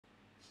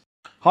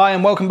Hi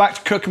and welcome back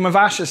to Cooking with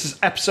Ash. This is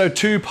episode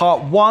 2,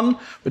 part 1.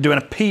 We're doing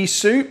a pea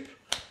soup.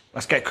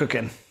 Let's get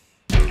cooking.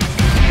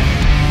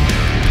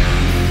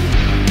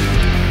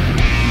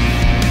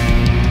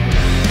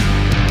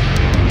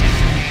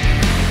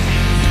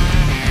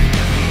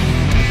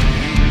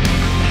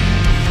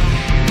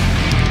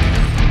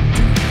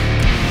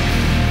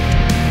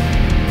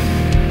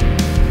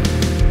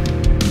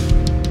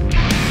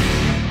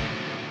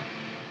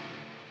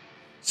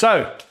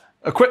 So,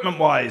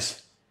 equipment-wise,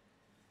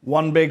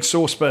 one big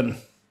saucepan,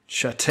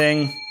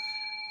 cha-ting,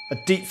 a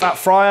deep fat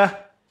fryer.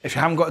 If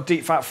you haven't got a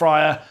deep fat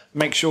fryer,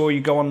 make sure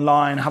you go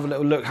online, have a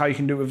little look how you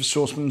can do it with a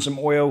saucepan and some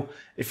oil.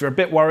 If you're a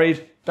bit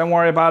worried, don't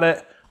worry about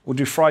it. We'll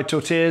do fried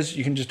tortillas.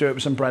 You can just do it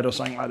with some bread or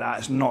something like that.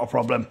 It's not a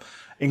problem.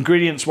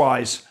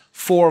 Ingredients-wise,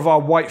 4 of our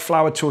white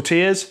flour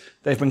tortillas.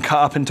 They've been cut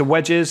up into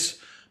wedges.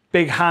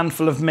 Big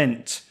handful of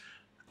mint,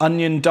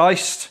 onion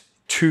diced,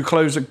 2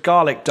 cloves of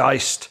garlic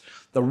diced,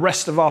 the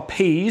rest of our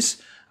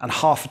peas, and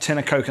half a tin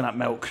of coconut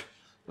milk.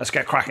 Let's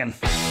get cracking.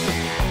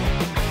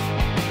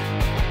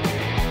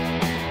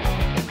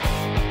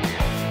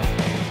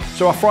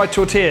 So our fried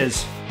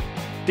tortillas,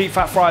 deep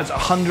fat fryers at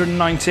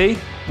 190.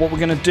 What we're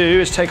gonna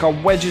do is take our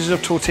wedges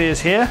of tortillas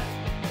here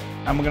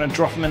and we're gonna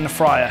drop them in the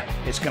fryer.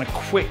 It's gonna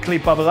quickly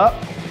bubble up,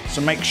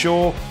 so make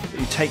sure that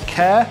you take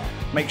care.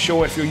 Make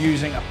sure if you're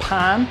using a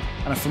pan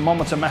and a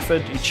thermometer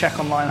method, you check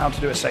online how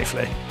to do it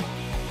safely.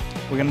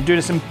 We're gonna do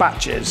this in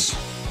batches.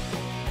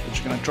 We're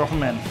just gonna drop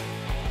them in.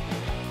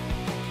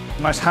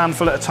 Nice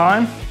handful at a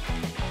time.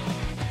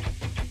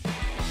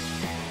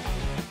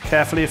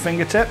 Carefully your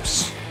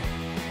fingertips.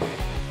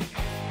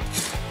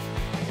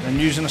 And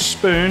using a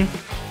spoon,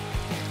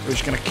 we're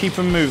just gonna keep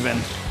them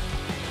moving.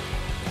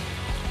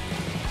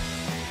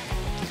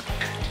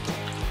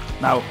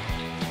 Now,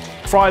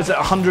 fries at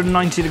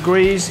 190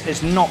 degrees,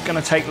 it's not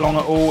gonna take long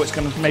at all. It's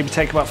gonna maybe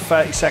take about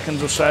 30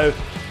 seconds or so.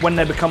 When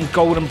they become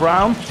golden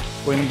brown,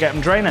 we're gonna get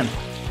them draining.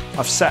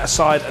 I've set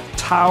aside a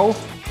towel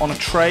on a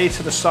tray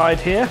to the side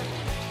here.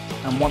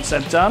 And once they're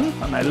done,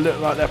 and they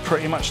look like they're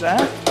pretty much there,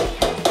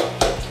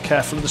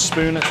 careful of the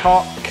spoon, it's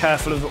hot,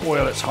 careful of the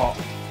oil, it's hot.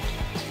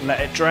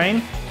 Let it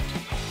drain.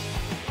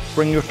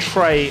 Bring your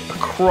tray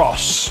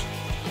across.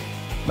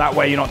 That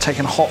way you're not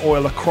taking hot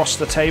oil across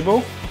the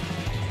table.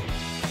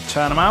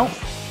 Turn them out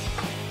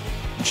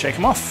and shake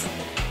them off.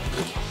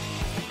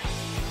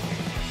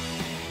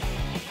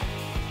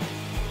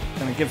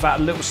 Gonna give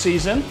that a little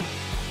season.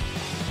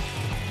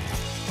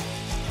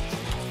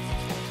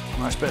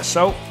 Nice bit of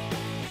salt.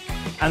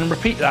 And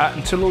repeat that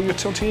until all your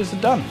tortillas are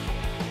done.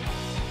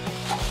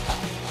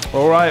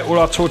 All right, all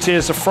our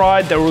tortillas are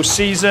fried, they're all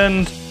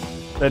seasoned,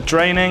 they're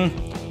draining.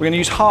 We're gonna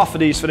use half of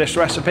these for this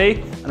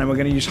recipe, and then we're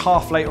gonna use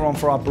half later on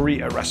for our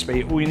burrito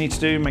recipe. All you need to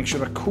do, make sure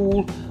they're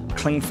cool,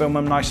 cling film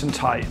them nice and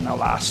tight, and they'll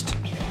last.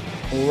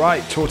 All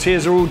right,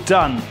 tortillas are all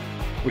done.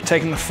 We've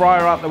taken the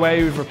fryer out the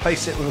way, we've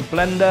replaced it with a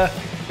blender.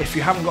 If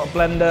you haven't got a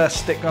blender,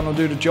 stick gun will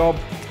do the job.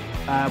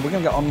 We're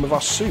gonna get on with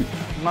our soup,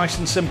 nice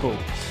and simple.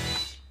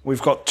 We've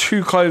got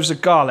 2 cloves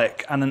of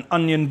garlic and an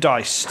onion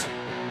diced.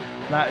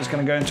 That is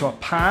going to go into our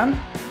pan.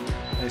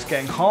 It's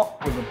getting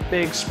hot with a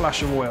big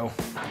splash of oil.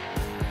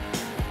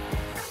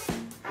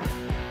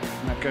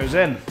 And that goes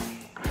in.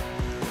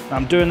 Now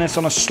I'm doing this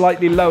on a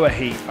slightly lower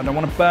heat. I don't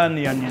want to burn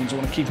the onions. I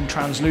want to keep them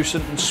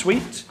translucent and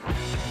sweet.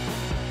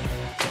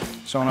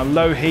 So on a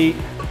low heat,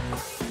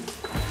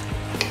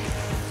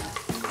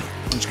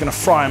 I'm just going to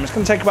fry them. It's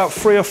going to take about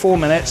 3 or 4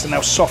 minutes and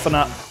they'll soften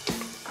up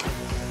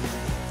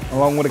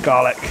along with the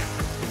garlic.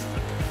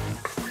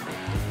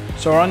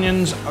 So our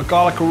onions, our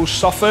garlic are all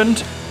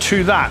softened.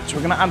 To that,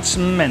 we're gonna add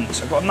some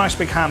mint. I've got a nice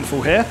big handful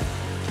here.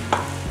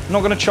 I'm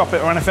not gonna chop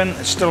it or anything,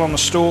 it's still on the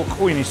stalk.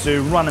 All you need to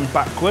do, run them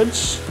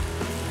backwards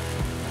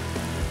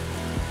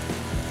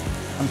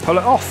and pull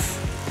it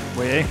off.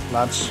 Will you,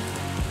 lads?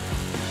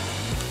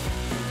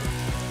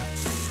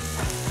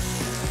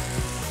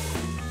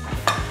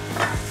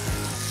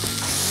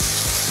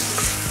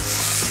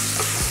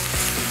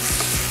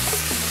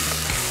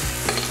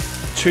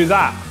 To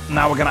that,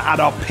 now we're gonna add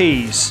our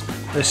peas.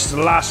 This is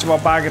the last of our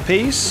bag of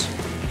peas.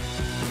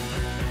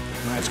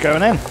 Now it's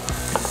going in.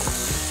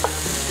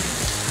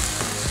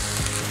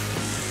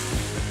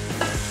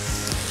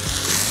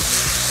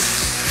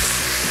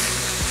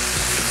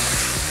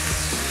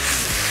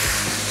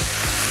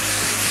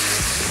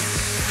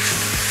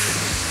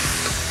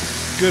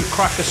 Good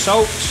crack of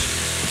salt.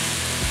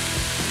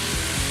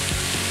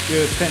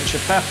 Good pinch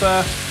of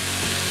pepper.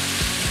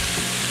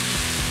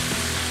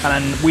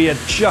 And then we are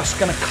just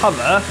gonna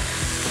cover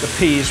the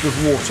peas with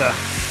water.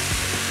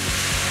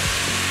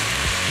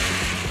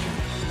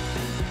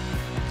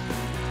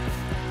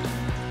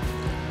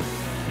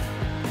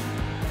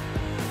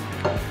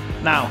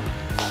 Now,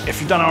 if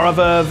you've done our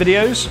other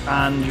videos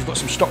and you've got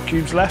some stock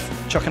cubes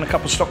left, chuck in a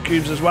couple of stock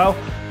cubes as well.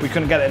 We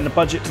couldn't get it in the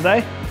budget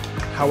today.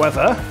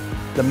 However,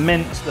 the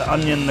mint, the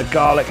onion, the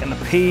garlic and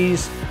the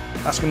peas,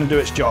 that's going to do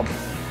its job.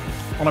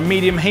 On a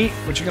medium heat,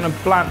 which you're going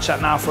to blanch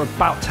at now for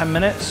about 10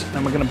 minutes,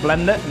 then we're going to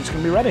blend it and it's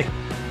going to be ready.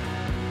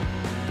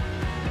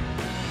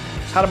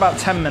 It's had about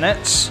 10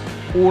 minutes.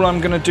 All I'm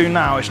gonna do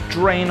now is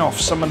drain off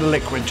some of the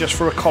liquid just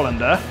for a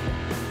colander,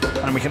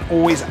 and we can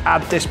always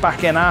add this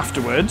back in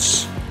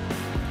afterwards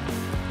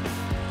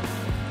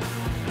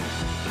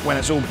when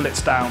it's all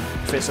blitzed down,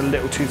 if it's a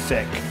little too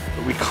thick.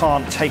 But we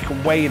can't take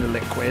away the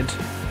liquid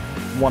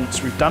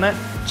once we've done it,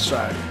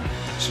 so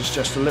this is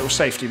just a little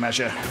safety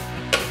measure.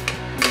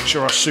 Make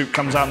sure our soup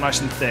comes out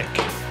nice and thick.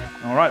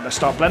 All right, let's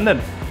start blending.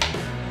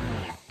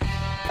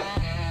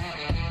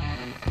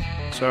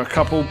 So a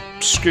couple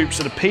scoops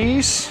of the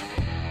peas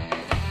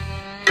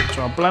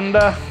to our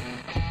blender.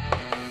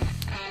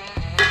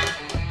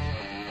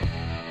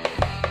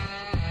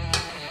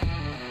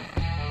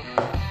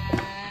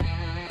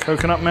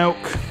 Coconut milk.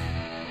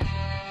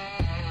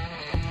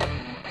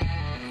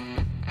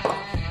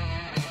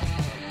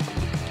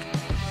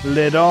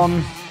 Lid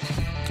on.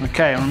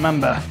 Okay, and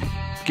remember,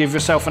 give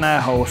yourself an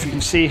air hole. If you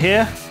can see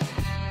here,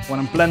 when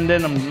I'm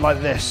blending, I'm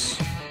like this,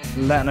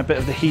 letting a bit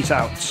of the heat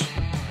out.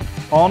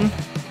 On,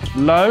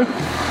 low. A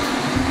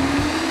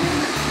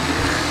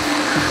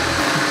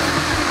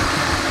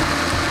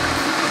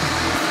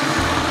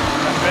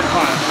bit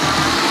higher.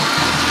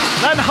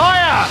 Then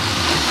higher!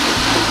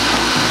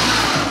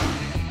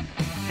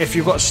 If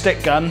you've got a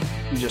stick gun,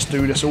 you just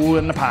do this all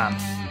in the pan,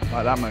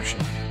 like that motion.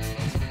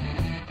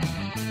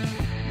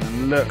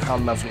 And look how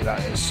lovely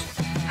that is.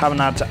 Haven't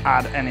had to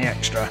add any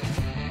extra.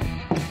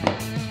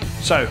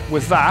 So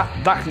with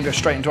that can go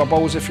straight into our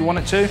bowls if you want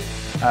it to.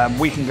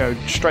 We can go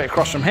straight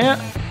across from here.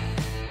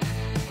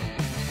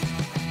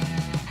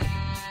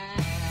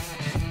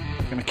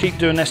 I'm gonna keep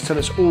doing this till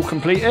it's all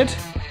completed.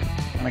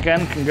 And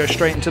again, can go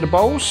straight into the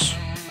bowls.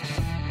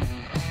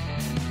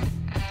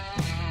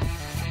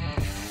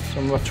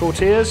 Some of our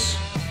tortillas.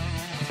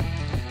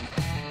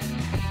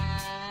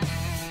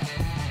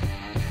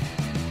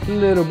 A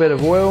little bit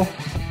of oil.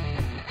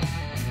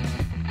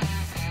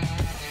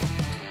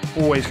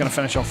 Always going to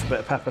finish off a bit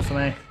of pepper for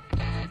me.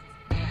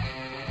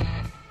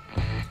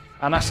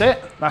 And that's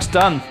it. That's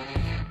done.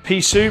 Pea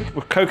soup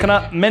with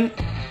coconut, mint,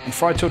 and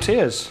fried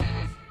tortillas.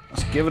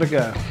 Let's give it a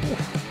go.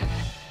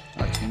 Oof.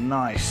 That's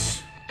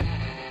nice.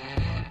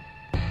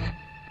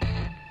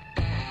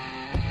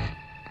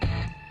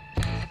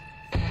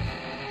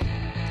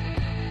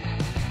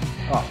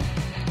 Oh,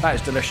 that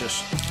is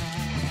delicious.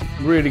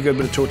 Really good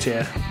with the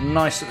tortilla.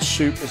 Nice that the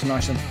soup is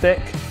nice and thick.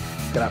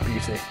 Look at that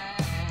beauty.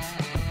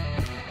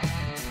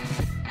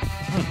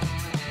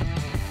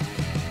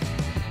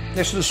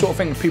 This is the sort of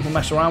thing people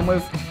mess around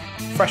with.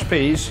 Fresh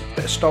peas,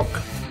 bit of stock,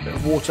 bit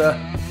of water,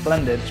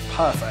 blended, it's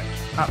perfect.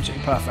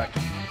 Absolutely perfect.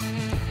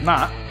 And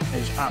that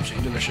is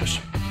absolutely delicious.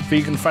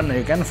 Vegan friendly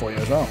again for you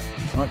as well.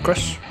 All right,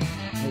 Chris,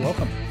 you're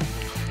welcome.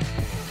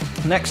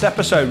 Next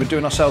episode, we're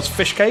doing ourselves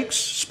fish cakes,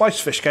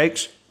 spiced fish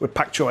cakes with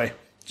pak choy.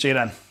 See you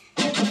then.